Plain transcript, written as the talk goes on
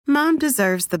Mom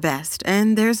deserves the best,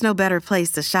 and there's no better place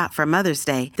to shop for Mother's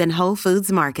Day than Whole Foods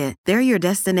Market. They're your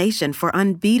destination for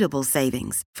unbeatable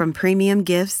savings, from premium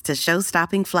gifts to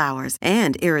show-stopping flowers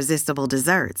and irresistible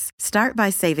desserts. Start by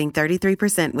saving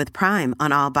 33% with Prime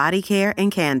on all body care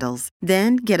and candles.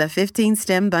 Then get a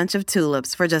 15-stem bunch of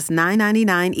tulips for just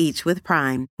 $9.99 each with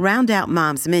Prime. Round out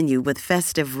Mom's menu with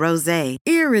festive rosé,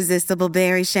 irresistible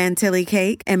berry chantilly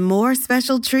cake, and more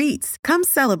special treats. Come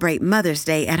celebrate Mother's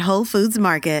Day at Whole Foods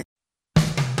Market.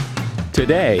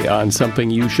 Today on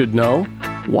Something You Should Know,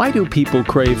 why do people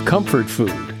crave comfort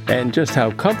food? And just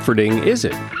how comforting is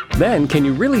it? Then, can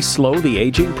you really slow the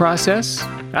aging process?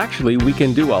 Actually, we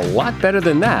can do a lot better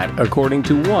than that, according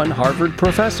to one Harvard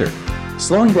professor.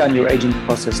 Slowing down your aging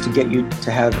process to get you to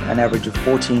have an average of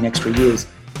 14 extra years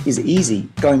is easy.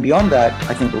 Going beyond that,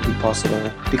 I think will be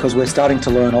possible because we're starting to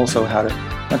learn also how to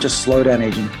not just slow down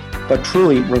aging, but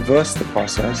truly reverse the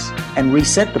process and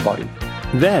reset the body.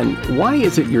 Then, why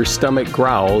is it your stomach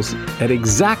growls at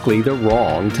exactly the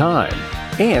wrong time?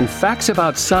 And facts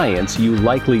about science you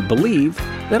likely believe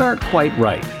that aren't quite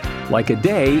right, like a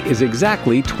day is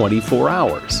exactly 24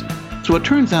 hours. So it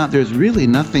turns out there's really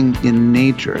nothing in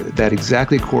nature that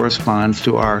exactly corresponds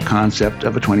to our concept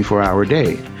of a 24-hour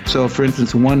day. So, for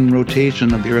instance, one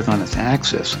rotation of the Earth on its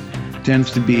axis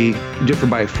tends to be differ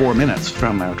by 4 minutes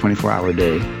from our 24-hour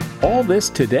day. All this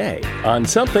today on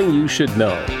Something You Should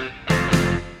Know.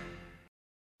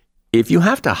 If you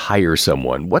have to hire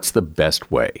someone, what's the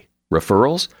best way?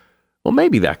 Referrals? Well,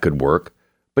 maybe that could work.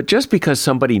 But just because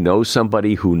somebody knows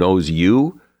somebody who knows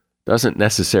you doesn't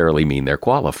necessarily mean they're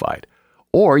qualified.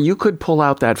 Or you could pull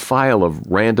out that file of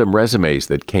random resumes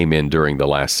that came in during the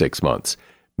last 6 months.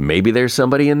 Maybe there's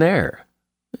somebody in there.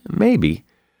 Maybe.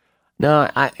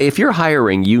 Now, if you're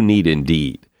hiring, you need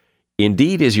Indeed.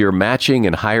 Indeed is your matching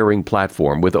and hiring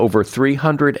platform with over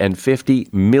 350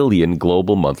 million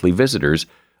global monthly visitors,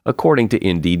 according to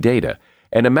Indeed data,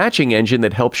 and a matching engine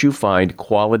that helps you find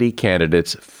quality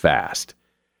candidates fast.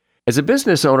 As a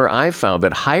business owner, I've found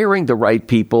that hiring the right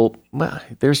people, well,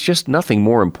 there's just nothing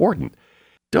more important.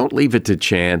 Don't leave it to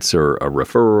chance or a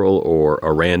referral or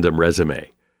a random resume.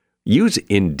 Use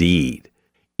Indeed.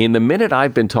 In the minute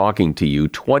I've been talking to you,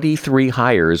 23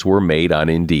 hires were made on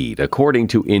Indeed, according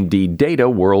to Indeed data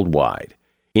worldwide.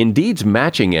 Indeed's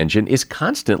matching engine is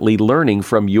constantly learning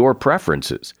from your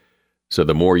preferences. So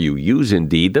the more you use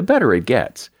Indeed, the better it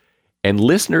gets. And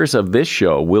listeners of this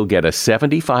show will get a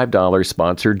 $75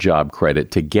 sponsored job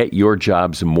credit to get your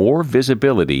jobs more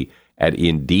visibility at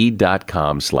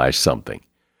Indeed.com/something.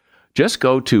 Just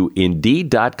go to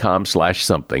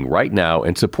Indeed.com/something right now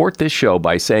and support this show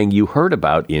by saying you heard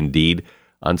about Indeed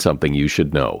on Something You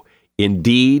Should Know.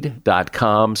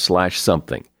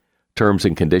 Indeed.com/something. Terms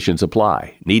and conditions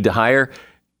apply. Need to hire?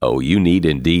 Oh, you need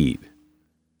Indeed.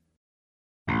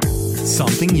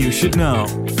 Something you should know.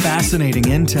 Fascinating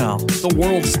intel, the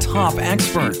world's top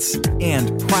experts,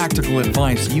 and practical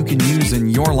advice you can use in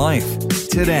your life.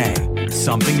 Today,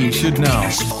 Something You Should Know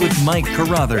with Mike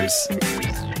Carruthers.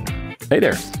 Hey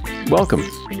there. Welcome.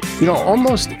 You know,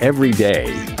 almost every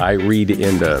day I read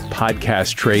in the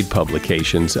podcast trade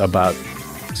publications about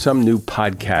some new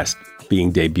podcast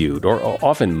being debuted, or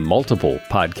often multiple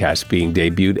podcasts being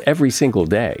debuted every single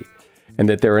day. And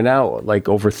that there are now like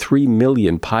over 3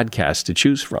 million podcasts to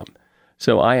choose from.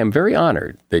 So I am very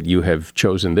honored that you have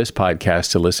chosen this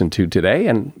podcast to listen to today,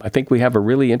 and I think we have a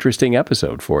really interesting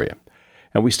episode for you.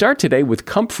 And we start today with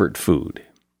comfort food.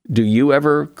 Do you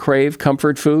ever crave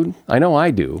comfort food? I know I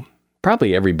do.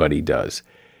 Probably everybody does.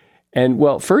 And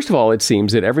well, first of all, it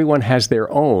seems that everyone has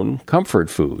their own comfort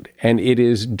food, and it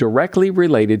is directly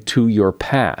related to your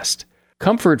past.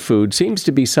 Comfort food seems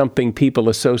to be something people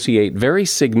associate very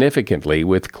significantly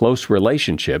with close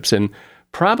relationships and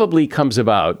probably comes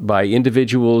about by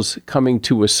individuals coming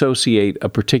to associate a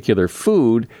particular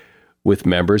food with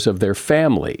members of their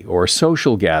family or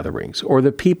social gatherings or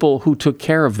the people who took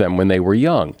care of them when they were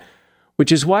young,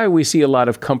 which is why we see a lot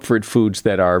of comfort foods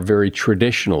that are very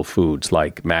traditional foods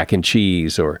like mac and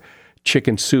cheese or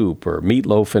chicken soup or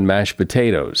meatloaf and mashed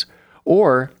potatoes.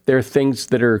 Or they're things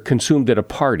that are consumed at a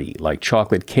party, like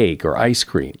chocolate cake or ice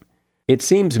cream. It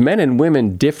seems men and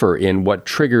women differ in what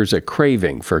triggers a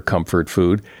craving for comfort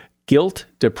food. Guilt,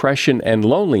 depression, and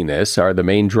loneliness are the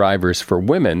main drivers for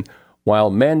women,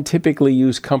 while men typically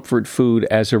use comfort food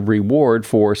as a reward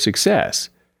for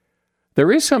success.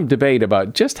 There is some debate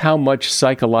about just how much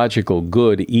psychological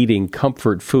good eating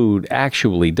comfort food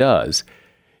actually does.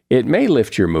 It may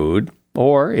lift your mood,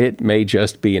 or it may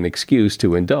just be an excuse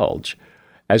to indulge.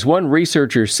 As one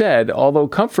researcher said, although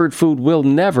comfort food will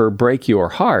never break your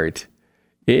heart,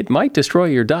 it might destroy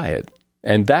your diet.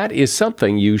 And that is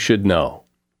something you should know.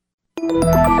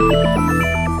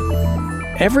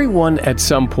 Everyone at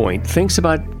some point thinks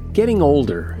about getting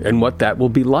older and what that will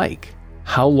be like.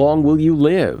 How long will you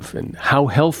live? And how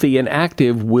healthy and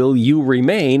active will you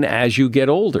remain as you get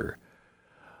older?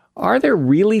 Are there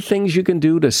really things you can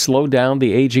do to slow down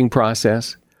the aging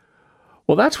process?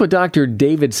 Well, that's what Dr.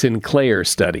 David Sinclair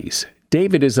studies.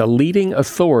 David is a leading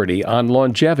authority on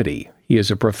longevity. He is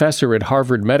a professor at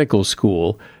Harvard Medical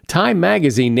School. Time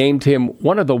magazine named him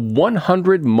one of the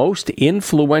 100 most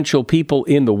influential people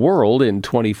in the world in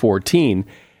 2014.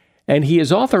 And he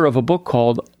is author of a book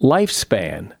called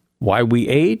Lifespan: Why We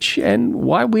Age and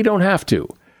Why We Don't Have to.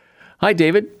 Hi,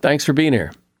 David. Thanks for being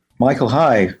here. Michael,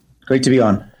 hi. Great to be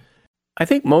on. I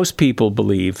think most people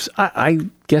believe, I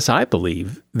guess I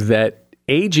believe, that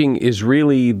aging is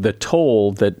really the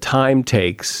toll that time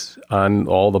takes on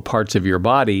all the parts of your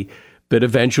body that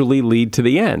eventually lead to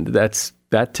the end.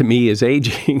 That to me is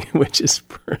aging, which is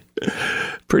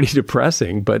pretty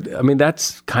depressing. But I mean,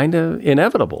 that's kind of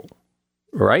inevitable,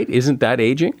 right? Isn't that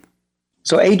aging?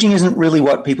 So aging isn't really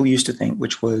what people used to think,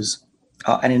 which was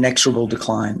an inexorable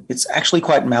decline. It's actually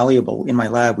quite malleable. In my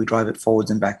lab, we drive it forwards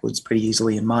and backwards pretty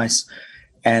easily in mice.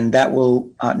 And that will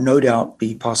no doubt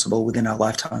be possible within our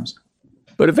lifetimes.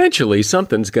 But eventually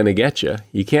something's going to get you.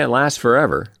 You can't last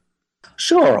forever.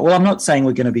 Sure. Well, I'm not saying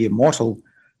we're going to be immortal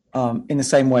in the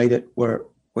same way that we're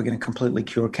going to completely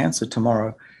cure cancer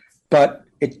tomorrow. But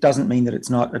it doesn't mean that it's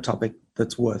not a topic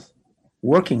that's worth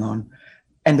working on.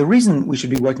 And the reason we should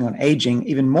be working on aging,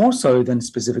 even more so than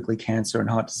specifically cancer and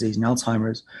heart disease and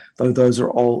Alzheimer's, though those are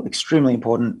all extremely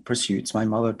important pursuits. My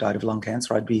mother died of lung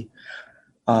cancer. I'd be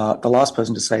the last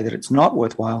person to say that it's not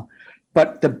worthwhile.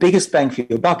 But the biggest bang for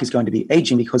your buck is going to be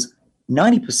aging, because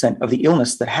 90% of the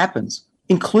illness that happens,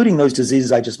 including those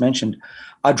diseases I just mentioned,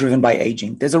 are driven by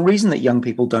aging. There's a reason that young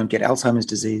people don't get Alzheimer's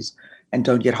disease and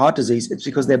don't get heart disease. It's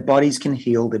because their bodies can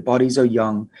heal, their bodies are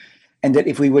young, and that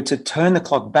if we were to turn the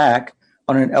clock back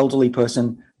on an elderly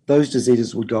person, those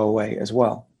diseases would go away as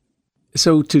well.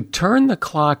 So to turn the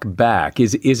clock back,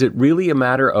 is it really a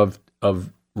matter of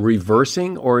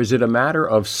reversing, or is it a matter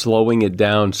of slowing it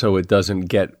down so it doesn't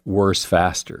get worse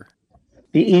faster?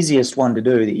 The easiest one to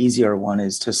do, the easier one,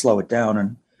 is to slow it down.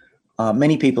 And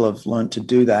many people have learned to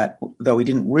do that, though we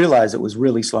didn't realize it was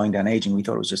really slowing down aging. We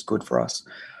thought it was just good for us.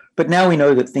 But now we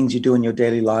know that things you do in your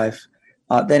daily life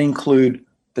that include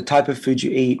the type of food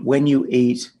you eat, when you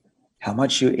eat, how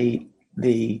much you eat,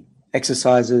 the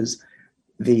exercises,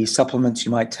 the supplements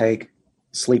you might take,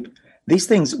 sleep. These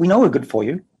things we know are good for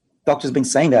you. Doctors have been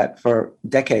saying that for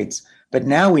decades. But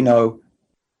now we know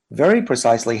very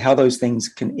precisely how those things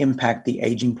can impact the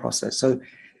aging process. So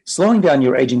slowing down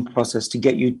your aging process to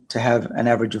get you to have an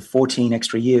average of 14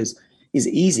 extra years is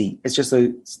easy. It's just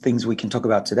those things we can talk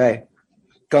about today.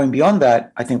 Going beyond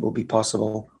that, I think will be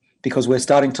possible, because we're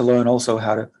starting to learn also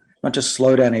how to not just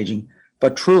slow down aging,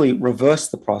 but truly reverse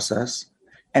the process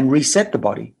and reset the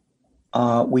body.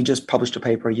 We just published a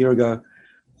paper a year ago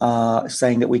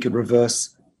saying that we could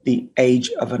reverse the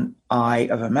age of an eye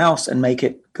of a mouse and make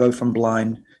it go from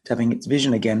blind to having its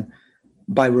vision again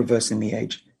by reversing the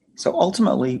age. So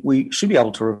ultimately, we should be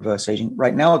able to reverse aging.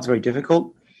 Right now, it's very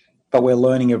difficult, but we're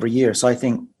learning every year. So I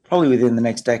think probably within the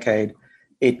next decade,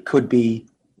 it could be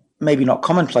maybe not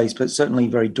commonplace, but certainly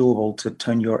very doable to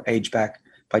turn your age back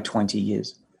by 20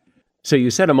 years. So you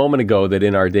said a moment ago that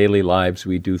in our daily lives,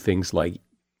 we do things like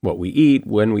what we eat,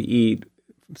 when we eat,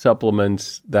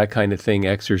 supplements, that kind of thing,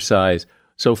 exercise.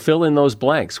 So fill in those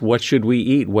blanks. What should we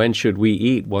eat? When should we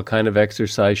eat? What kind of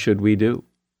exercise should we do?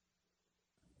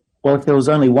 Well, if there was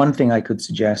only one thing I could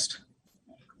suggest,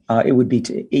 it would be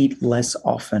to eat less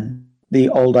often. The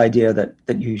old idea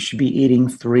that you should be eating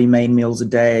 3 main meals a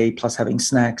day plus having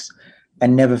snacks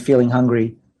and never feeling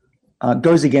hungry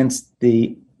goes against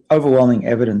the overwhelming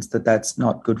evidence that that's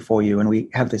not good for you. And we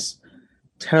have this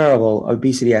terrible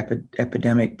obesity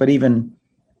epidemic, but even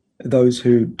those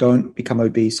who don't become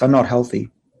obese are not healthy.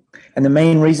 And the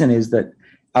main reason is that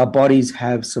our bodies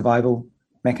have survival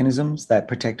mechanisms that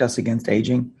protect us against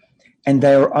aging, and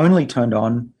they are only turned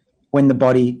on when the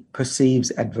body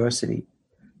perceives adversity.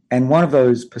 And one of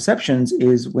those perceptions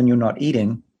is when you're not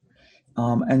eating.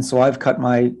 And so I've cut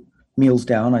my meals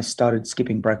down. I started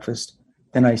skipping breakfast,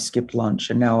 then I skipped lunch,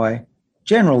 and now I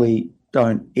generally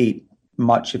don't eat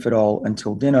much, if at all,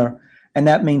 until dinner. And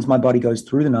that means my body goes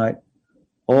through the night,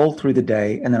 all through the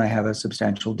day, and then I have a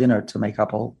substantial dinner to make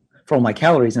up for all my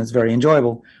calories, and it's very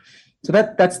enjoyable. So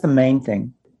that's the main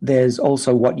thing. There's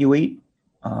also what you eat.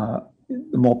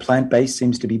 The more plant-based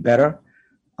seems to be better,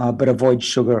 but avoid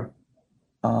sugar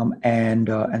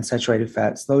and saturated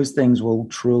fats. Those things will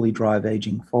truly drive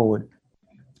aging forward.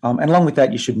 And along with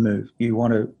that, you should move. You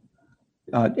want to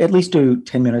At least do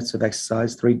 10 minutes of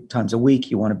exercise 3 times a week.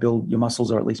 You want to build your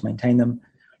muscles or at least maintain them,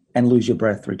 and lose your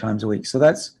breath 3 times a week. So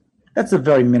that's the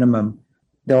very minimum.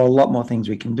 There are a lot more things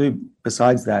we can do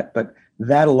besides that, but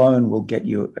that alone will get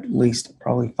you at least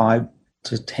probably 5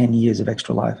 to 10 years of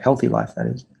extra life, healthy life, that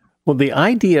is. Well, the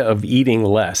idea of eating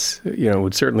less,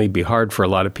 would certainly be hard for a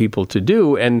lot of people to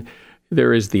do. And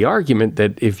there is the argument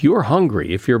that if you're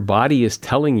hungry, if your body is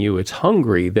telling you it's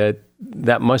hungry,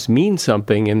 that must mean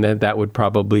something, and that would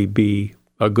probably be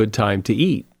a good time to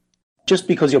eat. Just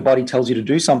because your body tells you to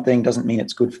do something doesn't mean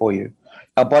it's good for you.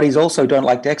 Our bodies also don't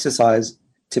like to exercise,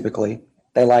 typically.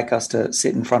 They like us to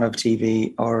sit in front of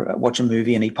TV or watch a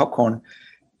movie and eat popcorn.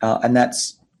 And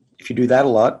if you do that a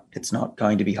lot, it's not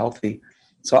going to be healthy.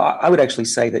 So I would actually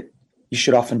say that you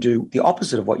should often do the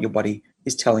opposite of what your body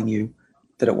is telling you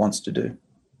that it wants to do.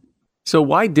 So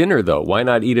why dinner, though? Why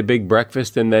not eat a big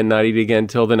breakfast and then not eat again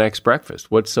till the next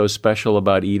breakfast? What's so special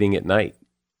about eating at night?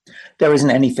 There isn't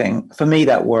anything. For me,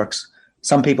 that works.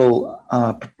 Some people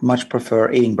much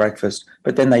prefer eating breakfast,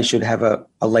 but then they should have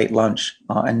a late lunch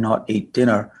and not eat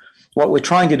dinner. What we're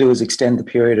trying to do is extend the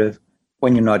period of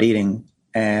when you're not eating,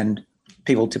 and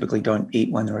people typically don't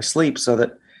eat when they're asleep, so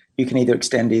that you can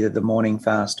extend either the morning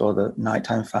fast or the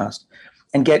nighttime fast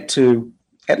and get to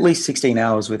at least 16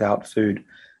 hours without food.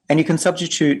 And you can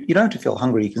substitute, you don't have to feel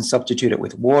hungry. You can substitute it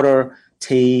with water,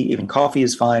 tea, even coffee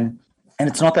is fine. And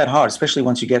it's not that hard, especially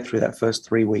once you get through that first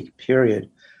 3-week period.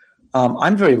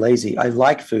 I'm very lazy. I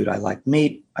like food. I like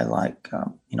meat. I like,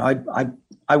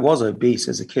 I was obese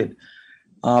as a kid,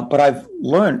 but I've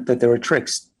learned that there are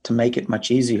tricks to make it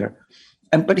much easier.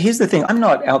 But here's the thing. I'm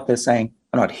not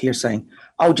here saying,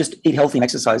 oh, just eat healthy and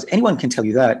exercise. Anyone can tell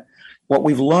you that. What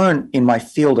we've learned in my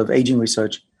field of aging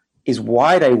research is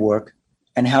why they work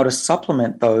and how to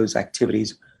supplement those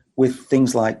activities with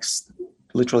things like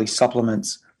literally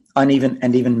supplements, and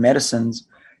even medicines,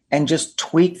 and just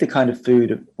tweak the kind of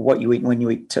food of what you eat and when you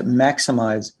eat to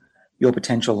maximize your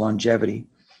potential longevity.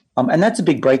 And that's a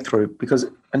big breakthrough, because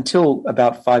until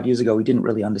about 5 years ago, we didn't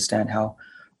really understand how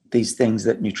these things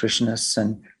that nutritionists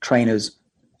and trainers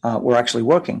were actually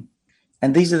working.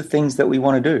 And these are the things that we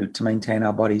want to do to maintain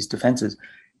our body's defenses.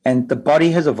 And the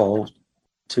body has evolved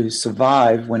to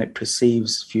survive when it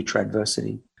perceives future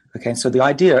adversity. Okay, so the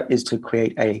idea is to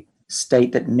create a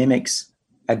state that mimics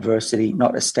adversity,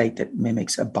 not a state that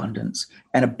mimics abundance.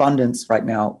 And abundance right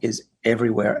now is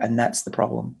everywhere, and that's the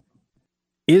problem.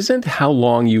 Isn't how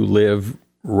long you live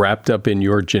wrapped up in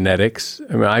your genetics?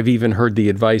 I mean, I've even heard the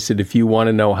advice that if you want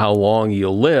to know how long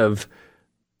you'll live,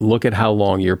 look at how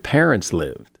long your parents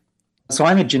lived. So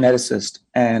I'm a geneticist,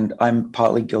 and I'm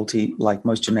partly guilty, like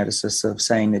most geneticists, of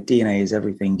saying that DNA is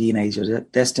everything. DNA is your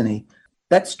destiny.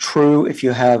 That's true if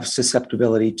you have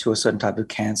susceptibility to a certain type of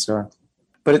cancer,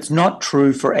 but it's not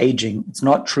true for aging. It's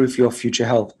not true for your future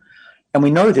health. And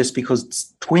we know this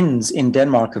because twins in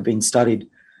Denmark have been studied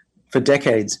for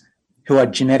decades who are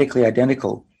genetically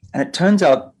identical. And it turns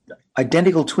out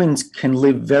identical twins can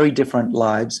live very different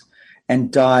lives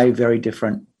and die very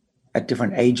different at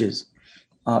different ages,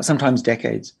 sometimes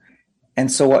decades.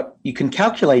 And so what you can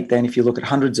calculate then, if you look at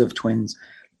hundreds of twins,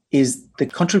 is the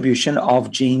contribution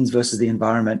of genes versus the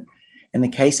environment. In the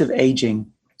case of aging,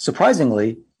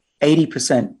 surprisingly,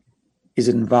 80% is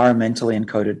environmentally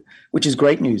encoded, which is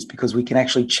great news because we can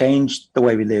actually change the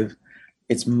way we live.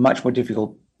 It's much more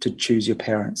difficult to choose your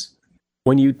parents.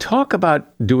 When you talk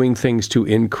about doing things to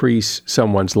increase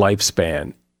someone's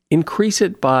lifespan, increase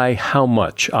it by how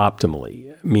much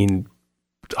optimally? I mean,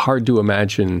 hard to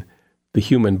imagine the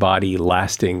human body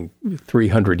lasting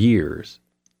 300 years.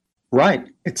 Right.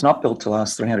 It's not built to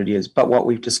last 300 years. But what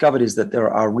we've discovered is that there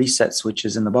are reset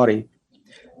switches in the body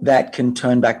that can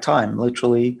turn back time,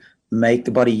 literally make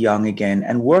the body young again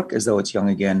and work as though it's young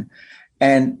again.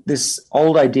 And this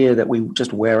old idea that we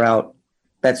just wear out,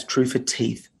 that's true for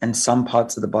teeth and some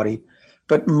parts of the body.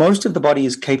 But most of the body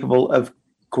is capable of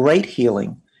great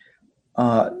healing,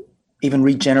 even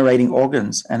regenerating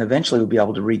organs, and eventually we'll be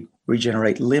able to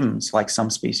regenerate limbs like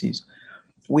some species.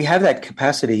 We have that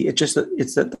capacity. It's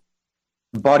that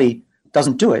the body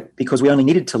doesn't do it because we only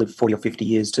needed to live 40 or 50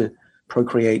 years to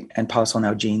procreate and pass on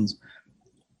our genes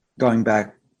going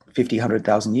back 50,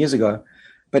 100,000 years ago.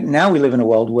 But now we live in a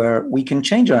world where we can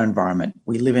change our environment.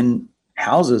 We live in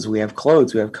houses, we have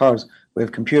clothes, we have cars, we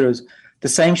have computers. The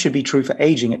same should be true for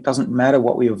aging. It doesn't matter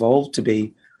what we evolved to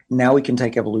be. Now we can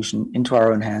take evolution into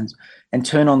our own hands and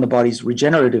turn on the body's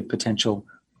regenerative potential.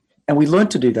 And we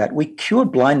learned to do that. We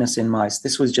cured blindness in mice.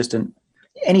 This was just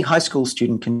any high school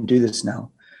student can do this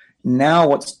now. Now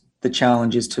what's the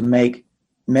challenge is to make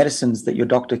medicines that your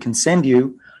doctor can send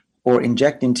you or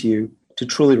inject into you to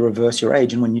truly reverse your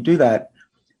age. And when you do that,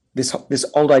 this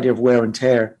old idea of wear and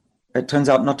tear, it turns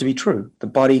out not to be true. The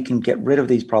body can get rid of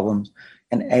these problems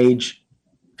and age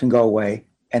can go away,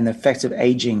 and the effects of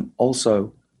aging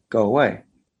also go away.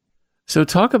 So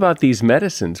talk about these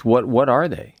medicines. What are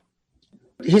they?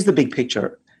 Here's the big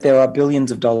picture. There are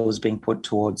billions of dollars being put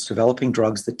towards developing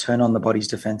drugs that turn on the body's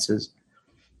defenses.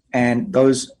 And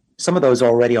some of those are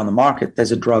already on the market.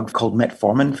 There's a drug called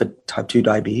metformin for type 2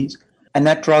 diabetes. And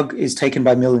that drug is taken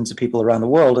by millions of people around the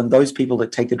world. And those people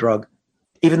that take the drug,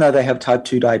 even though they have type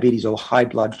 2 diabetes or high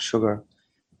blood sugar,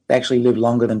 they actually live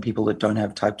longer than people that don't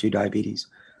have type 2 diabetes,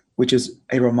 which is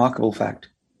a remarkable fact.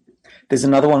 There's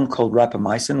another one called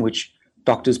rapamycin, which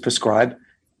doctors prescribe.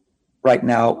 Right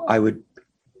now, I would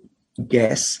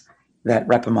guess that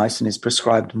rapamycin is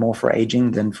prescribed more for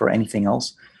aging than for anything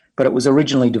else. But it was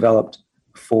originally developed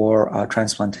for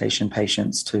transplantation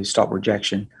patients to stop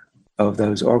rejection of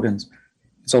those organs.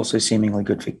 It's also seemingly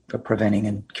good for preventing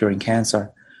and curing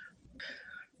cancer.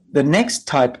 The next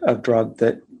type of drug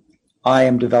that I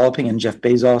am developing, and Jeff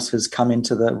Bezos has come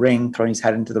into the ring, thrown his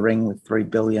hat into the ring with $3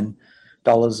 billion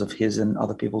of his and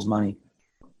other people's money,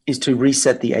 is to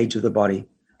reset the age of the body.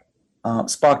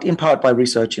 Sparked in part by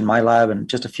research in my lab and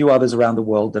just a few others around the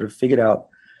world that have figured out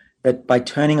that by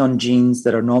turning on genes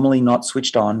that are normally not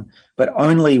switched on, but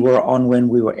only were on when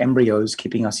we were embryos,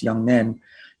 keeping us young men,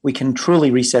 we can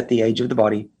truly reset the age of the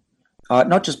body,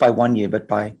 not just by 1 year, but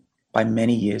by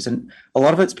many years. And a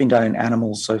lot of it's been done in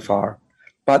animals so far.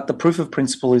 But the proof of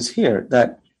principle is here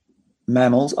that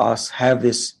mammals, us, have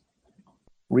this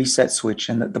reset switch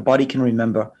and that the body can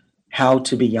remember how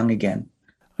to be young again.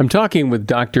 I'm talking with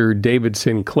Dr. David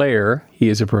Sinclair. He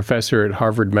is a professor at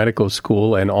Harvard Medical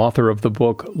School and author of the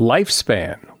book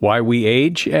Lifespan, Why We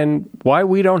Age and Why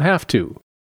We Don't Have to.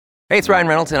 Hey, it's Ryan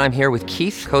Reynolds, and I'm here with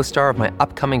Keith, co-star of my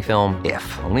upcoming film,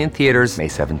 If, only in theaters May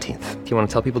 17th. Do you want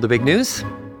to tell people the big news?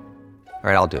 All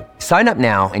right, I'll do it. Sign up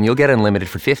now and you'll get unlimited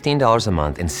for $15 a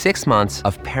month and 6 months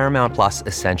of Paramount Plus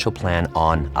Essential Plan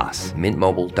on us.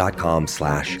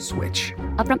 MintMobile.com/switch.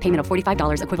 Upfront payment of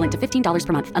 $45 equivalent to $15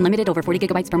 per month. Unlimited over 40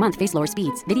 gigabytes per month. Face lower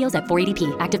speeds. Videos at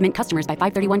 480p. Active Mint customers by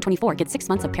 531.24 get 6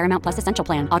 months of Paramount Plus Essential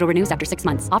Plan. Auto renews after 6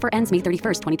 months. Offer ends May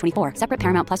 31st, 2024. Separate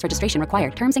Paramount Plus registration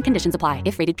required. Terms and conditions apply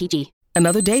if rated PG.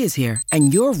 Another day is here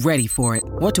and you're ready for it.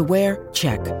 What to wear?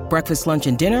 Check. Breakfast, lunch,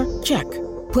 and dinner? Check.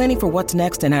 Planning for what's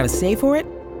next and how to save for it?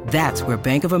 That's where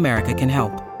Bank of America can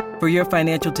help. For your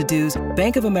financial to-dos,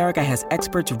 Bank of America has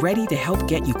experts ready to help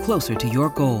get you closer to your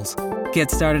goals. Get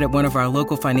started at one of our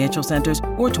local financial centers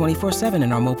or 24/7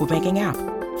 in our mobile banking app.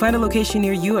 Find a location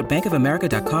near you at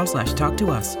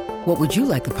bankofamerica.com/talktous. What would you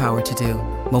like the power to do?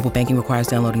 Mobile banking requires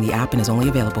downloading the app and is only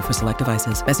available for select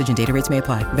devices. Message and data rates may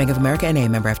apply. Bank of America NA,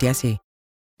 member FDIC.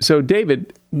 So,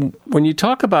 David, when you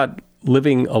talk about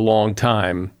living a long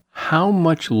time, how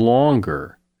much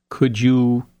longer could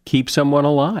you keep someone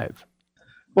alive?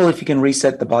 Well, if you can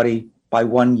reset the body by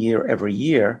 1 year every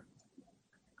year,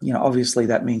 obviously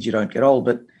that means you don't get old.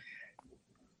 But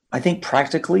I think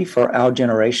practically for our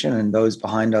generation and those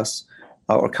behind us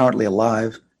or currently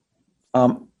alive,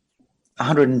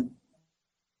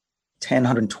 110,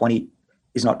 120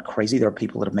 is not crazy. There are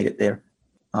people that have made it there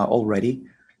already.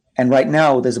 And right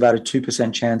now, there's about a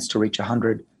 2% chance to reach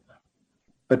 100.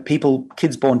 But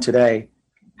kids born today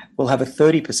will have a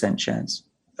 30% chance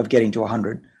of getting to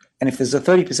 100. And if there's a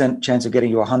 30% chance of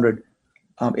getting to 100,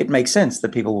 it makes sense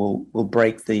that people will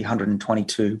break the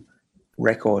 122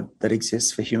 record that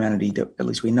exists for humanity that at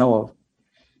least we know of.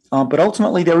 But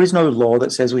ultimately, there is no law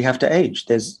that says we have to age.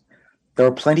 There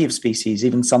are plenty of species,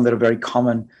 even some that are very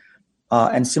common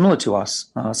and similar to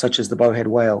us, such as the bowhead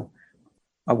whale,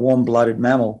 a warm-blooded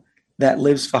mammal that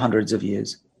lives for hundreds of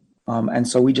years. And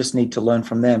so we just need to learn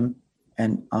from them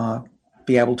and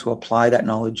be able to apply that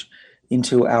knowledge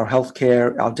into our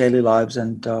healthcare, our daily lives,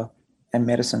 and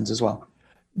medicines as well.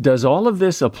 Does all of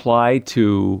this apply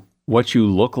to what you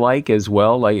look like as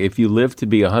well? Like if you live to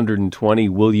be 120,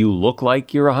 will you look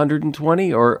like you're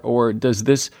 120? Or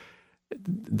does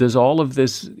all of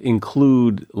this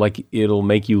include like it'll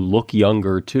make you look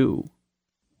younger too?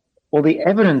 Well, the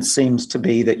evidence seems to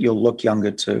be that you'll look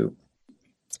younger too.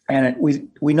 And we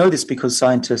know this because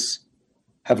scientists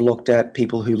have looked at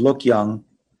people who look young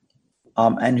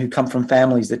and who come from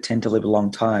families that tend to live a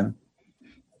long time.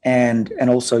 And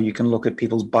also you can look at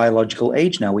people's biological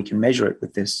age now. We can measure it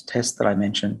with this test that I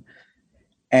mentioned.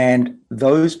 And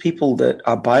those people that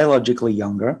are biologically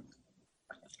younger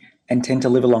and tend to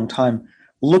live a long time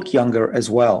look younger as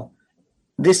well.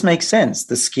 This makes sense.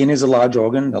 The skin is a large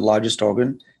organ, the largest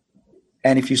organ.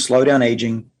 And if you slow down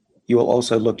aging, you will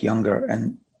also look younger.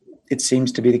 And it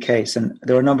seems to be the case. And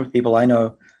there are a number of people I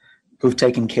know who've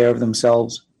taken care of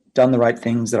themselves, done the right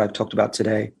things that I've talked about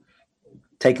today,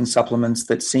 taken supplements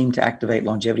that seem to activate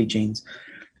longevity genes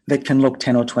that can look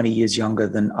 10 or 20 years younger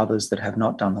than others that have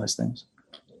not done those things.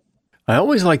 I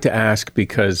always like to ask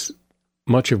because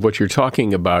much of what you're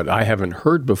talking about I haven't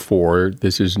heard before.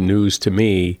 This is news to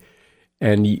me.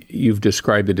 And you've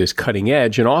described it as cutting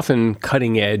edge, and often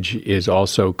cutting edge is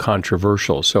also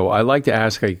controversial. So I like to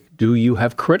ask, do you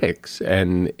have critics?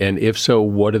 And if so,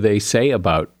 what do they say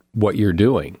about what you're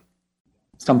doing?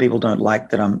 Some people don't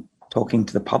like that I'm talking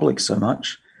to the public so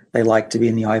much. They like to be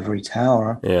in the ivory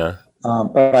tower. Yeah.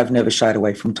 But I've never shied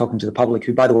away from talking to the public,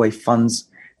 who, by the way, funds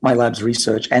my lab's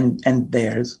research and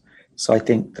theirs. So I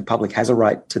think the public has a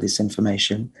right to this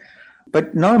information.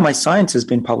 But no, my science has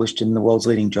been published in the world's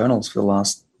leading journals for the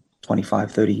last 25,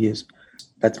 30 years.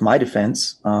 That's my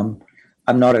defense. I'm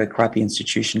not at a crappy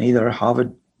institution either.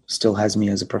 Harvard still has me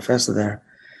as a professor there.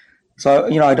 So,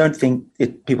 I don't think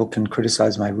people can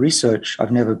criticize my research.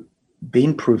 I've never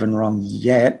been proven wrong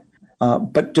yet.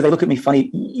 But do they look at me funny?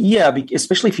 Yeah,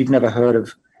 especially if you've never heard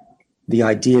of the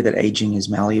idea that aging is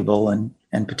malleable and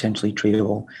potentially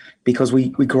treatable, because we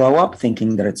grow up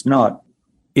thinking that it's not.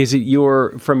 Is it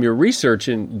from your research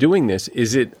in doing this,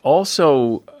 is it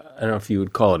also, I don't know if you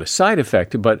would call it a side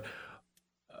effect, but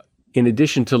in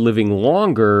addition to living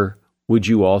longer, would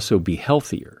you also be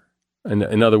healthier?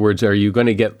 In other words, are you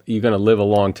going to live a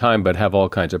long time but have all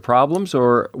kinds of problems,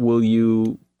 or will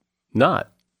you not?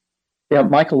 Yeah,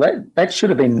 Michael, that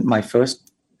should have been my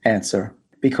first answer,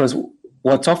 because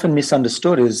what's often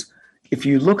misunderstood is if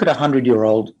you look at a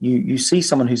 100-year-old, you see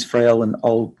someone who's frail and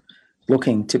old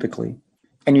looking typically,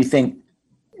 and you think,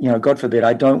 God forbid,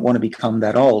 I don't want to become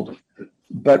that old.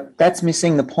 But that's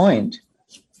missing the point.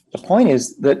 The point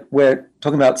is that we're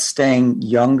talking about staying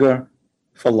younger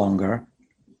for longer,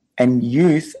 and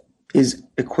youth is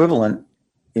equivalent,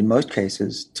 in most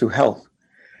cases, to health.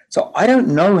 So I don't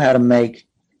know how to make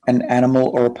an animal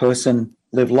or a person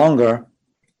live longer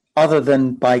other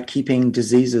than by keeping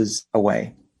diseases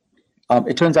away.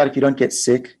 It turns out if you don't get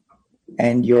sick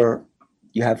and you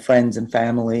have friends and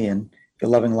family and you're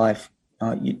loving life,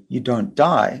 you don't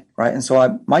die, right? And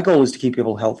so my goal is to keep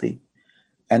people healthy,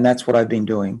 and that's what I've been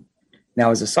doing.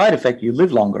 Now, as a side effect, you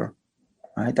live longer,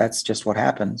 right? That's just what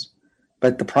happens.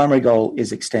 But the primary goal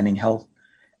is extending health,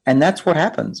 and that's what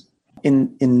happens.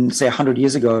 In say 100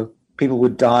 years ago, people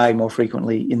would die more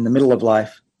frequently in the middle of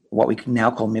life, what we can now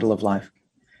call middle of life.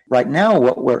 Right now,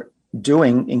 what we're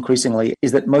doing increasingly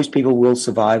is that most people will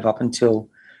survive up until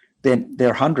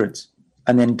their hundreds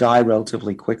and then die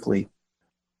relatively quickly.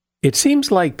 It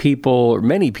seems like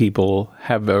many people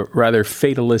have a rather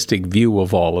fatalistic view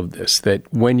of all of this,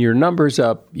 that when your number's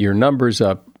up,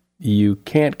 you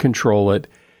can't control it.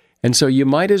 And so you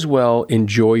might as well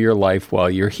enjoy your life while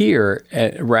you're here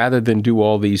rather than do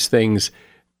all these things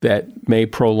that may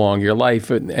prolong your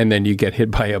life and then you get hit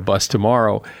by a bus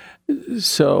tomorrow.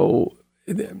 So,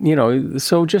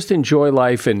 so just enjoy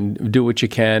life and do what you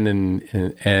can.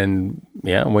 And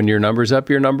when your number's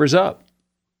up, your number's up.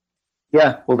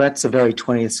 Yeah, well, that's a very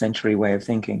 20th century way of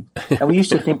thinking. And we used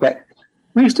to think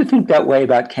that way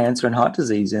about cancer and heart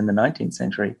disease in the 19th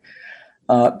century.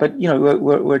 But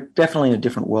we're definitely in a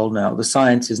different world now. The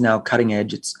science is now cutting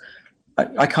edge.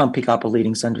 I can't pick up a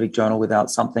leading scientific journal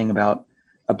without something about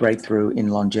a breakthrough in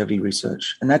longevity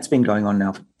research, and that's been going on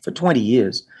now for 20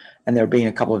 years. And there have been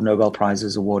a couple of Nobel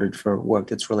Prizes awarded for work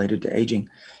that's related to aging.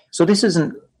 So this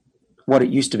isn't what it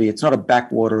used to be. It's not a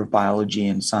backwater of biology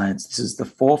and science. This is the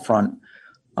forefront,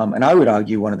 and I would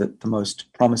argue one of the most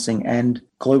promising and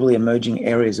globally emerging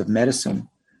areas of medicine.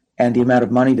 And the amount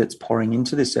of money that's pouring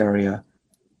into this area,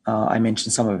 I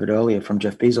mentioned some of it earlier from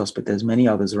Jeff Bezos, but there's many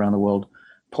others around the world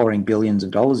pouring billions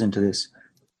of dollars into this.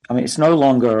 I mean, it's no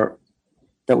longer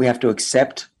that we have to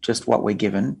accept just what we're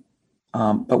given,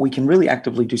 but we can really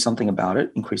actively do something about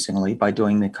it increasingly by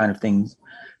doing the kind of things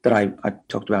that I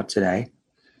talked about today.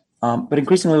 But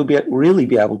increasingly, we'll really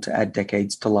be able to add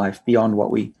decades to life beyond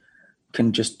what we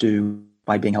can just do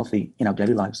by being healthy in our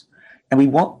daily lives. And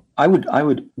I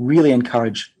would really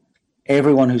encourage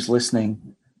everyone who's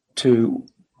listening to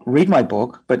read my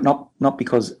book, but not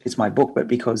because it's my book, but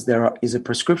because there is a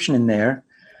prescription in there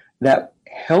that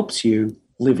helps you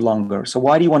live longer. So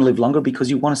why do you want to live longer?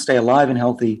 Because you want to stay alive and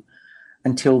healthy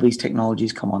until these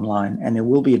technologies come online. And there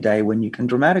will be a day when you can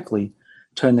dramatically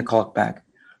turn the clock back.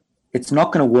 It's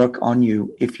not going to work on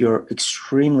you if you're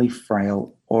extremely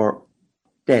frail or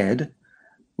dead.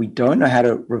 We don't know how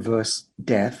to reverse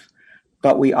death,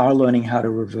 but we are learning how to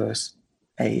reverse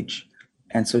age.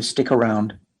 And so stick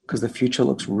around because the future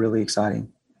looks really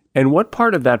exciting. And what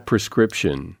part of that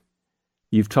prescription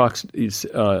You've talked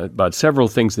about several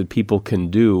things that people can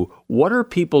do. What are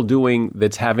people doing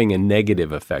that's having a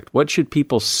negative effect? What should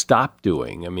people stop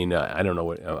doing? I mean, I don't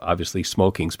know. Obviously,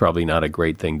 smoking's probably not a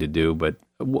great thing to do, but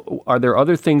are there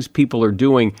other things people are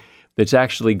doing that's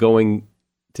actually going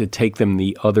to take them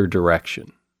the other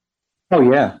direction? Oh,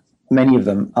 yeah, many of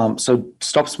them. So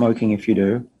stop smoking if you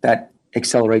do. That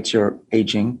accelerates your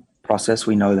aging process.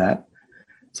 We know that.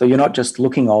 So you're not just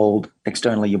looking old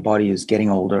externally, your body is getting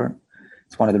older.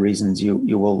 It's one of the reasons you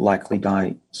will likely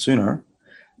die sooner.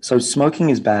 So smoking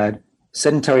is bad.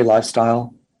 Sedentary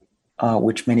lifestyle,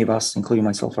 which many of us, including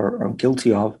myself, are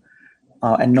guilty of,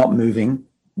 and not moving,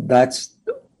 that's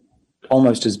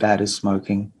almost as bad as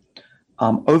smoking.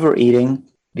 Overeating,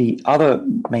 the other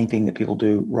main thing that people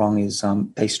do wrong is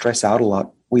they stress out a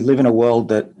lot. We live in a world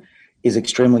that is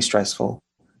extremely stressful,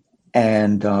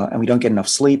 and we don't get enough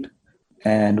sleep,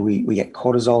 and we get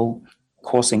cortisol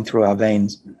coursing through our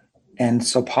veins. And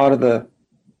so part of the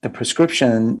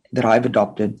prescription that I've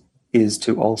adopted is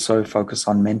to also focus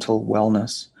on mental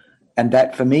wellness. And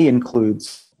that for me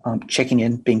includes checking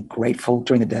in, being grateful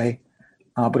during the day,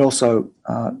 but also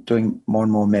doing more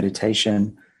and more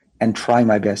meditation and trying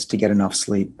my best to get enough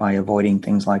sleep by avoiding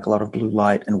things like a lot of blue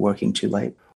light and working too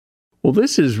late. Well,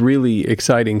 this is really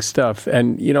exciting stuff.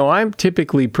 And, you know, I'm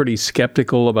typically pretty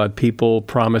skeptical about people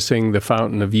promising the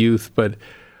fountain of youth, but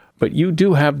you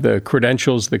do have the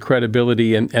credentials, the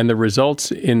credibility, and the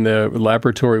results in the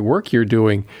laboratory work you're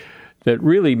doing that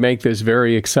really make this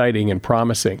very exciting and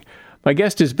promising. My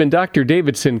guest has been Dr.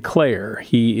 David Sinclair.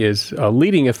 He is a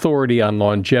leading authority on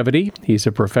longevity. He's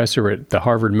a professor at the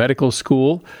Harvard Medical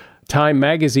School. Time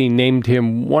magazine named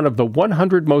him one of the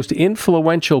 100 most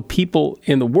influential people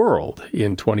in the world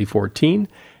in 2014.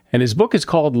 And his book is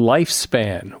called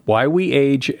Lifespan: Why We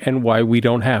Age and Why We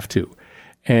Don't Have to.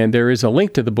 And there is a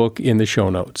link to the book in the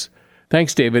show notes.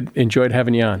 Thanks, David. Enjoyed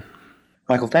having you on.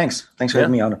 Michael, thanks. Thanks for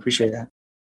having me on. Appreciate that.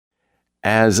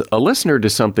 As a listener to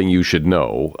Something You Should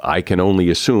Know, I can only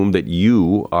assume that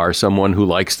you are someone who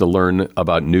likes to learn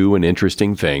about new and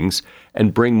interesting things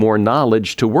and bring more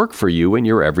knowledge to work for you in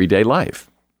your everyday life.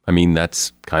 I mean,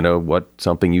 that's kind of what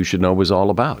Something You Should Know is all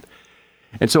about.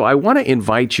 And so I want to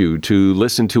invite you to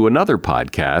listen to another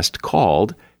podcast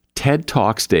called TED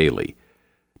Talks Daily.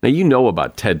 Now, you know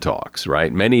about TED Talks,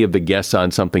 right? Many of the guests on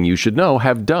Something You Should Know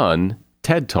have done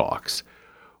TED Talks.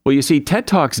 Well, you see, TED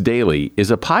Talks Daily is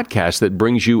a podcast that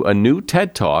brings you a new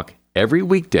TED Talk every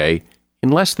weekday in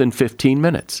less than 15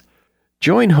 minutes.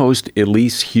 Join host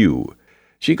Elise Hu.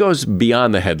 She goes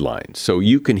beyond the headlines, so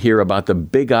you can hear about the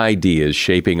big ideas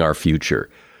shaping our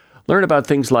future. Learn about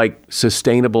things like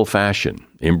sustainable fashion,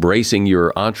 embracing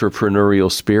your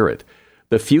entrepreneurial spirit,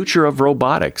 the future of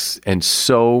robotics, and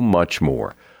so much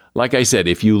more. Like I said,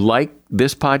 if you like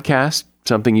this podcast,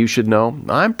 Something You Should Know,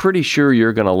 I'm pretty sure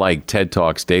you're going to like TED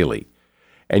Talks Daily.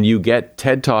 And you get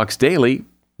TED Talks Daily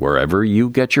wherever you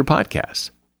get your podcasts.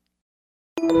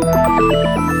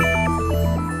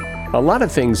 A lot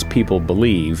of things people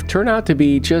believe turn out to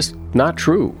be just not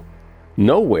true.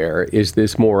 Nowhere is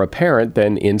this more apparent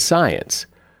than in science.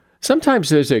 Sometimes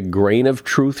there's a grain of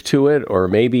truth to it, or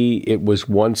maybe it was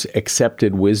once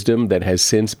accepted wisdom that has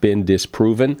since been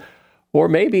disproven. Or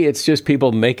maybe it's just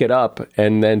people make it up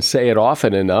and then say it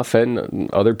often enough and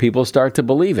other people start to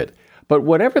believe it. But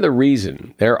whatever the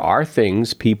reason, there are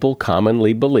things people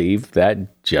commonly believe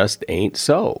that just ain't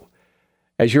so.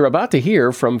 As you're about to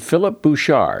hear from Philip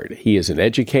Bouchard, he is an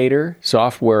educator,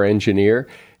 software engineer.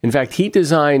 In fact, he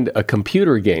designed a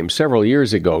computer game several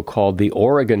years ago called The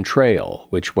Oregon Trail,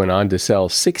 which went on to sell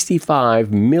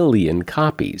 65 million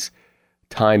copies.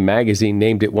 Time magazine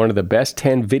named it one of the best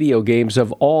 10 video games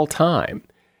of all time.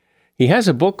 He has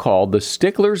a book called The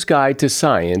Stickler's Guide to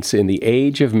Science in the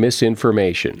Age of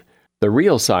Misinformation: The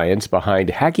Real Science Behind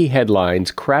Hacky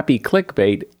Headlines, Crappy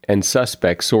Clickbait, and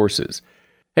Suspect Sources.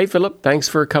 Hey, Philip, thanks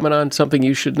for coming on Something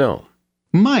You Should Know.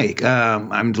 Mike,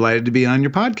 I'm delighted to be on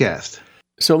your podcast.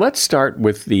 So let's start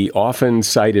with the often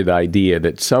cited idea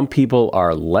that some people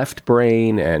are left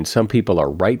brain and some people are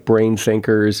right brain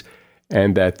thinkers,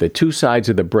 and that the two sides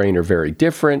of the brain are very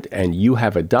different, and you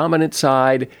have a dominant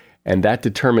side, and that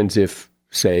determines if,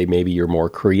 say, maybe you're more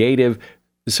creative.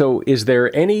 So is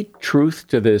there any truth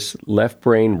to this left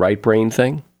brain, right brain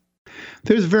thing?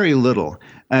 There's very little.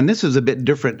 And this is a bit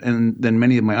different than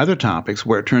many of my other topics,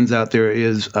 where it turns out there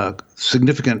is a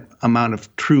significant amount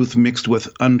of truth mixed with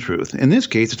untruth. In this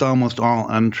case, it's almost all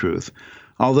untruth,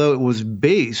 although it was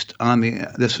based on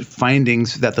this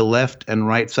findings that the left and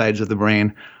right sides of the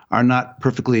brain are not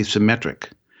perfectly symmetric.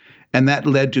 And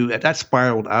that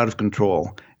spiraled out of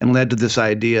control. and led to this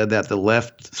idea that the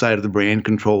left side of the brain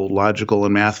controlled logical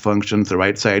and math functions, the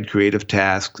right side creative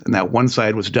tasks, and that one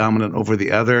side was dominant over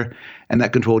the other, and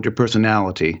that controlled your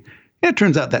personality. It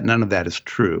turns out that none of that is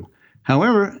true.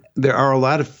 However, there are a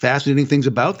lot of fascinating things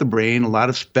about the brain, a lot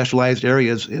of specialized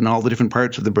areas in all the different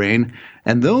parts of the brain,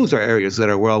 and those are areas that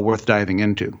are well worth diving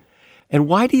into. And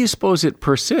why do you suppose it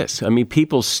persists? I mean,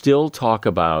 people still talk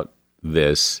about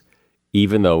this,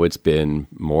 even though it's been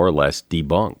more or less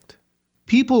debunked.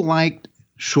 People like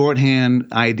shorthand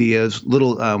ideas,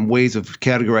 little ways of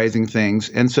categorizing things.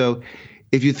 And so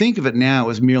if you think of it now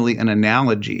as merely an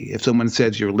analogy, if someone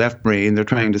says your left brain, they're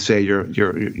trying to say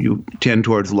you tend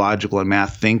towards logical and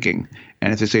math thinking.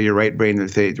 And if they say your right brain,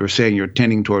 they're saying you're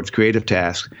tending towards creative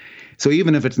tasks. So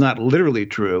even if it's not literally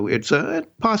true, it's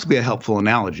possibly a helpful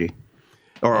analogy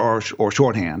or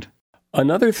shorthand.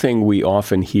 Another thing we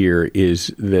often hear is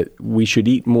that we should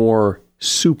eat more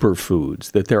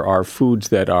superfoods, that there are foods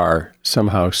that are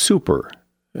somehow super.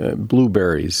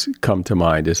 Blueberries come to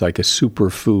mind as like a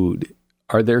superfood.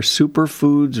 Are there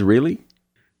superfoods really?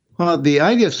 Well, the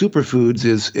idea of superfoods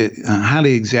is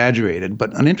highly exaggerated,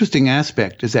 but an interesting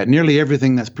aspect is that nearly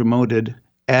everything that's promoted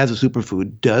as a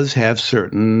superfood does have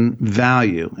certain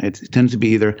value. It tends to be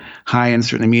either high in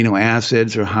certain amino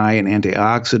acids or high in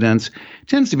antioxidants. It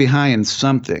tends to be high in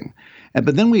something.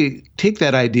 But then we take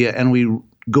that idea and we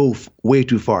go way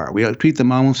too far. We treat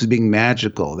them almost as being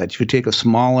magical, that if you take a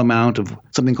small amount of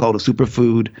something called a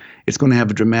superfood, it's going to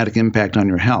have a dramatic impact on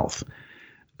your health.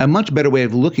 A much better way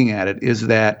of looking at it is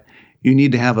that you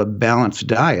need to have a balanced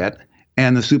diet,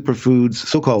 and the superfoods,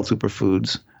 so-called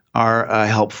superfoods, are a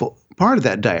helpful part of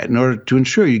that diet in order to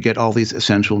ensure you get all these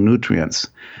essential nutrients.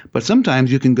 But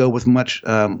sometimes you can go with much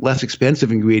less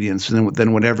expensive ingredients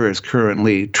than whatever is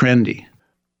currently trendy.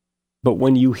 But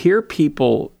when you hear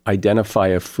people identify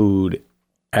a food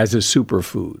as a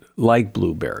superfood, like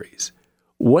blueberries,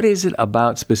 what is it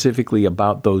specifically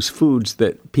about those foods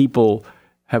that people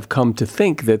have come to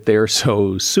think that they're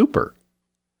so super?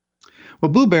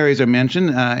 Well, blueberries are mentioned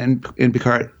in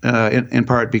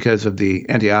part because of the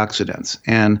antioxidants.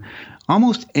 And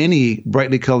almost any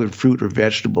brightly colored fruit or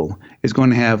vegetable is going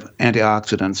to have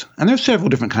antioxidants. And there's several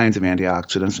different kinds of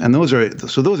antioxidants, and those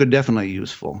are definitely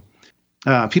useful.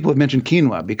 People have mentioned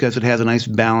quinoa because it has a nice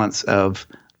balance of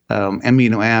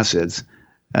amino acids.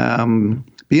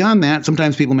 Beyond that,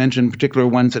 sometimes people mention particular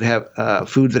ones that have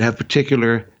foods that have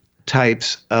particular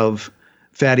types of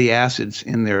fatty acids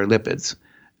in their lipids.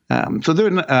 So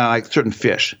they're like certain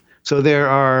fish. So there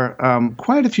are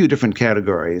quite a few different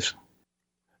categories.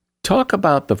 Talk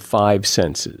about the five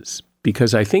senses,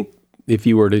 because I think if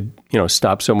you were to,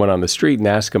 stop someone on the street and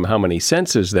ask them how many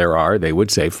senses there are, they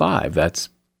would say 5. That's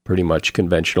pretty much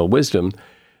conventional wisdom.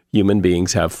 Human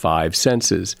beings have 5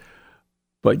 senses.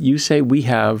 But you say we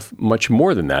have much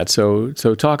more than that. So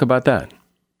talk about that.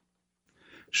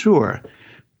 Sure.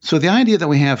 So the idea that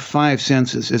we have 5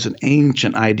 senses is an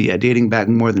ancient idea dating back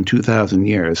more than 2,000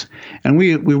 years. And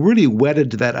we're really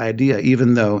wedded to that idea,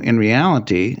 even though in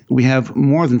reality we have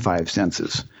more than 5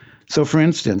 senses. So for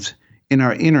instance, in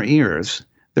our inner ears,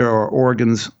 there are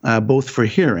organs both for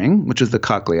hearing, which is the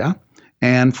cochlea,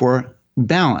 and for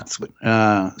balance,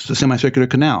 so semicircular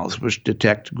canals, which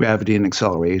detect gravity and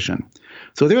acceleration.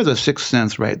 So there's a 6th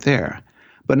sense right there.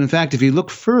 But in fact, if you look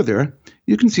further,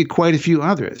 you can see quite a few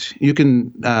others. You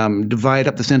can divide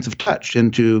up the sense of touch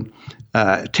into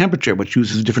temperature, which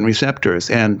uses different receptors,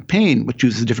 and pain, which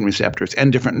uses different receptors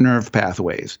and different nerve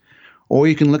pathways. Or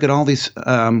you can look at all these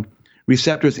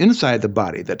receptors inside the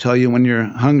body that tell you when you're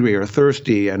hungry or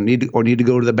thirsty and need to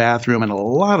go to the bathroom, and a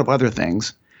lot of other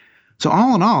things. So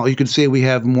all in all, you could say we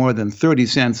have more than 30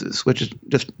 senses, which is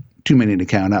just too many to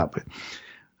count up.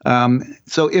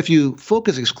 So if you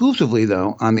focus exclusively,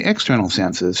 though, on the external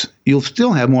senses, you'll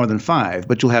still have more than 5,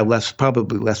 but you'll have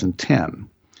probably less than 10.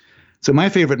 So my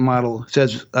favorite model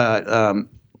says that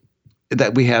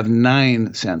we have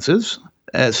 9 senses,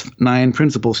 as 9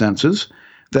 principal senses,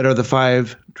 that are the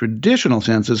 5 traditional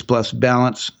senses plus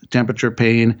balance, temperature,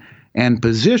 pain, and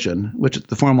position, which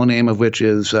the formal name of which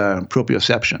is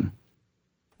proprioception.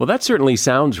 Well, that certainly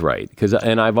sounds right,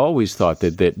 and I've always thought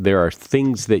that there are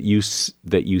things that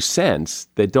you sense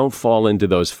that don't fall into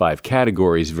those 5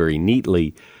 categories very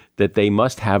neatly, that they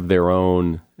must have their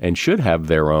own and should have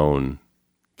their own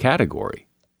category.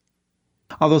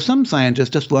 Although some scientists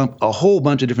just lump a whole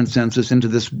bunch of different senses into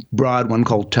this broad one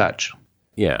called touch.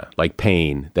 Yeah, like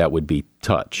pain, that would be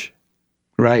touch.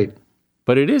 Right.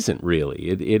 But it isn't really.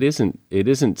 It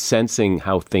isn't sensing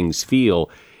how things feel.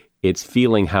 It's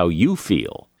feeling how you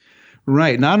feel.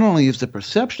 Right. Not only is the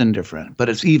perception different, but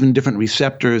it's even different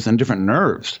receptors and different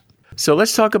nerves. So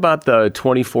let's talk about the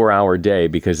 24-hour day,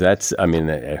 because that's,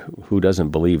 who doesn't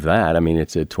believe that?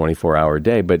 It's a 24-hour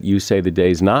day, but you say the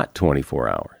day's not 24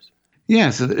 hours.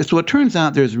 Yes. So it turns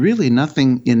out there's really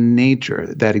nothing in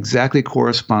nature that exactly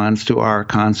corresponds to our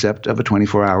concept of a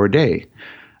 24-hour day.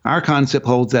 Our concept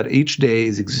holds that each day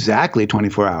is exactly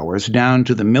 24 hours, down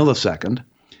to the millisecond,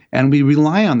 and we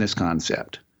rely on this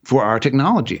concept for our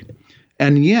technology.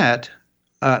 And yet,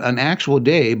 an actual